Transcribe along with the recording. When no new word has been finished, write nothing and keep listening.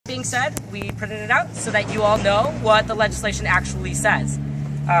being said, we printed it out so that you all know what the legislation actually says.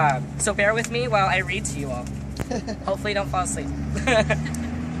 So bear with me while I read to you all. Hopefully you don't fall asleep.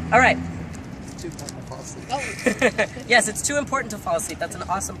 All right. It's too important to fall asleep. Yes, it's too important to fall asleep. That's an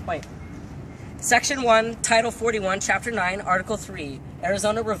awesome point. Section 1, Title 41, Chapter 9, Article 3,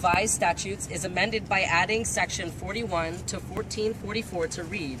 Arizona Revised Statutes is amended by adding Section 41 to 1444 to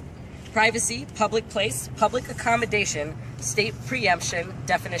read, privacy, public place, public accommodation, state preemption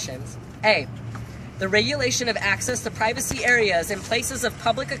definitions. A, the regulation of access to privacy areas and places of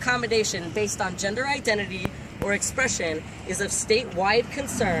public accommodation based on gender identity or expression is of statewide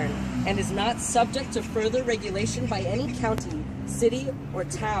concern and is not subject to further regulation by any county, city, or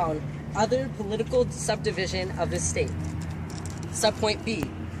town, other political subdivision of the state. Subpoint B,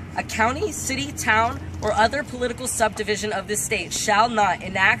 a county, city, town, or other political subdivision of the state shall not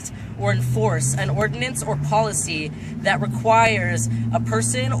enact or enforce an ordinance or policy that requires a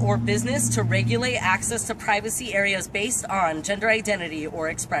person or business to regulate access to privacy areas based on gender identity or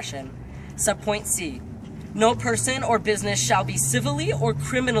expression. Subpoint C, no person or business shall be civilly or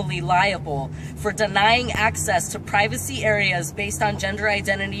criminally liable for denying access to privacy areas based on gender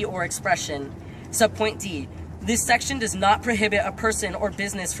identity or expression. Subpoint D, this section does not prohibit a person or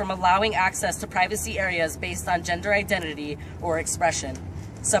business from allowing access to privacy areas based on gender identity or expression.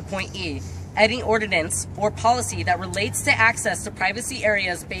 Subpoint E, any ordinance or policy that relates to access to privacy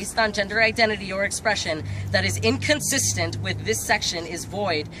areas based on gender identity or expression that is inconsistent with this section is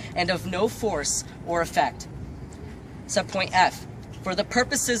void and of no force or effect. Subpoint F, for the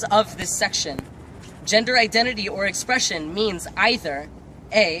purposes of this section, gender identity or expression means either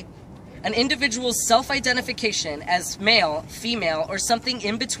A, an individual's self-identification as male, female, or something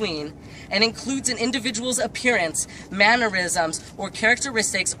in between, and includes an individual's appearance, mannerisms, or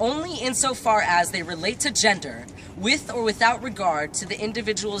characteristics only insofar as they relate to gender, with or without regard to the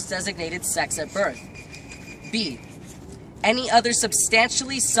individual's designated sex at birth. B, any other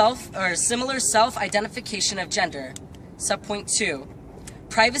substantially self or similar self-identification of gender. Subpoint 2,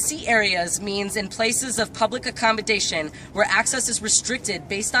 privacy areas means in places of public accommodation where access is restricted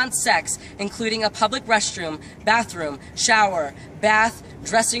based on sex, including a public restroom, bathroom, shower, bath,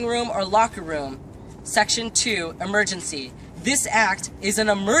 dressing room, or locker room. Section 2, emergency. This act is an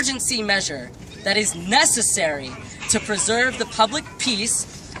emergency measure that is necessary to preserve the public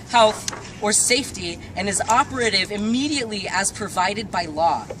peace, health, or safety and is operative immediately as provided by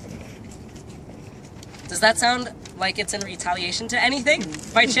law. Does that sound like it's in retaliation to anything,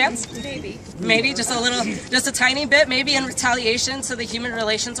 by chance? Maybe. Maybe, just a little, just a tiny bit, maybe in retaliation to the Human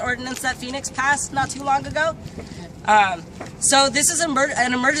Relations Ordinance that Phoenix passed not too long ago. So this is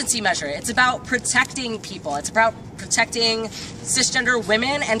an emergency measure. It's about protecting people. It's about protecting cisgender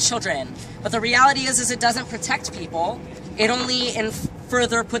women and children. But the reality is it doesn't protect people. It only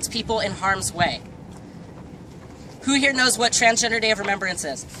further puts people in harm's way. Who here knows what Transgender Day of Remembrance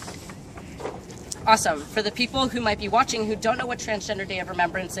is? Awesome. For the people who might be watching who don't know what Transgender Day of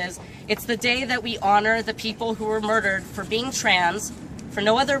Remembrance is, it's the day that we honor the people who were murdered for being trans for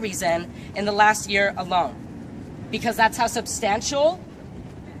no other reason in the last year alone. Because that's how substantial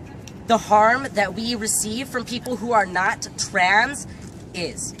the harm that we receive from people who are not trans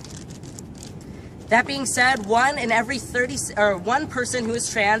is. That being said, one person who is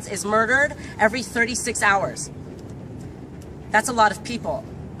trans is murdered every 36 hours. That's a lot of people.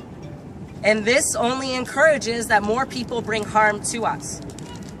 And this only encourages that more people bring harm to us.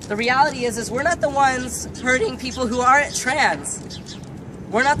 The reality is we're not the ones hurting people who aren't trans.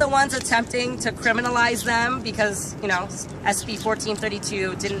 We're not the ones attempting to criminalize them because, you know,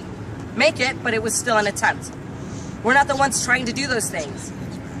 SB1045 didn't make it, but it was still an attempt. We're not the ones trying to do those things.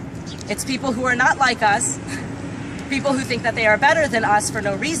 It's people who are not like us, people who think that they are better than us for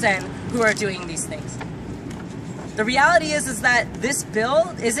no reason, who are doing these things. The reality is that this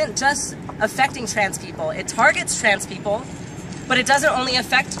bill isn't just affecting trans people. It targets trans people, but it doesn't only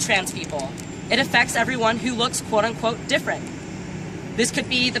affect trans people. It affects everyone who looks quote-unquote different. This could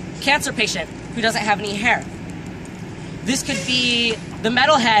be the cancer patient who doesn't have any hair. This could be the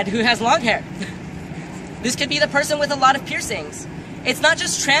metalhead who has long hair. This could be the person with a lot of piercings. It's not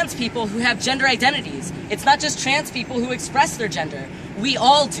just trans people who have gender identities. It's not just trans people who express their gender. We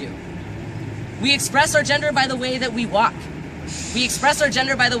all do. We express our gender by the way that we walk. We express our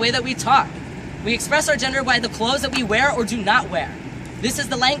gender by the way that we talk. We express our gender by the clothes that we wear or do not wear. This is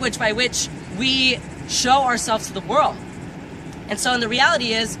the language by which we show ourselves to the world. And so the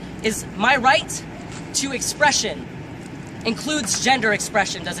reality is my right to expression includes gender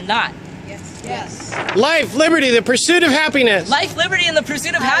expression, does it not? Yes. Yes. Life, liberty, the pursuit of happiness. Life, liberty, and the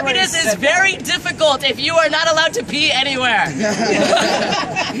pursuit of happiness is very difficult if you are not allowed to pee anywhere.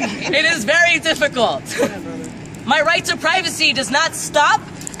 It is very difficult. My right to privacy does not stop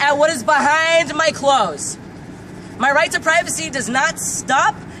at what is behind my clothes. My right to privacy does not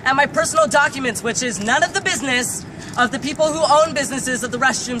stop at my personal documents, which is none of the business of the people who own businesses of the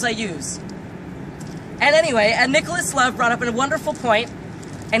restrooms I use. And anyway, Nicholas Love brought up a wonderful point,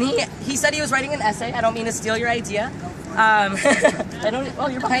 and he said he was writing an essay. I don't mean to steal your idea. Oh,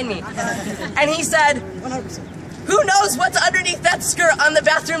 you're behind me. And he said, 100%. who knows what's underneath that skirt on the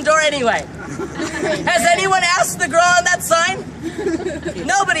bathroom door anyway? Has anyone asked the girl on that sign?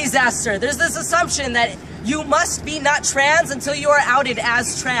 Nobody's asked her. There's this assumption that you must be not trans until you are outed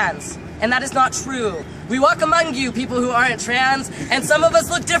as trans. And that is not true. We walk among you, people who aren't trans, and some of us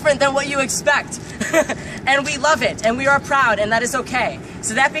look different than what you expect. And we love it, and we are proud, and that is okay.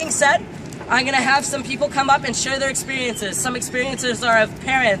 So that being said, I'm gonna have some people come up and share their experiences. Some experiences are of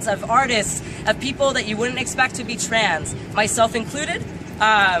parents, of artists, of people that you wouldn't expect to be trans, myself included.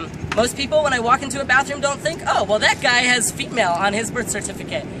 Most people, when I walk into a bathroom, don't think, oh, well, that guy has female on his birth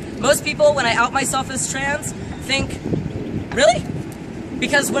certificate. Most people, when I out myself as trans, think, really?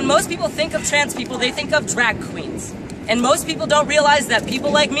 Because when most people think of trans people, they think of drag queens. And most people don't realize that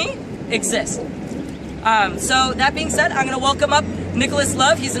people like me exist. So that being said, I'm going to welcome up Nicholas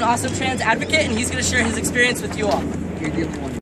Love. He's an awesome trans advocate, and he's going to share his experience with you all.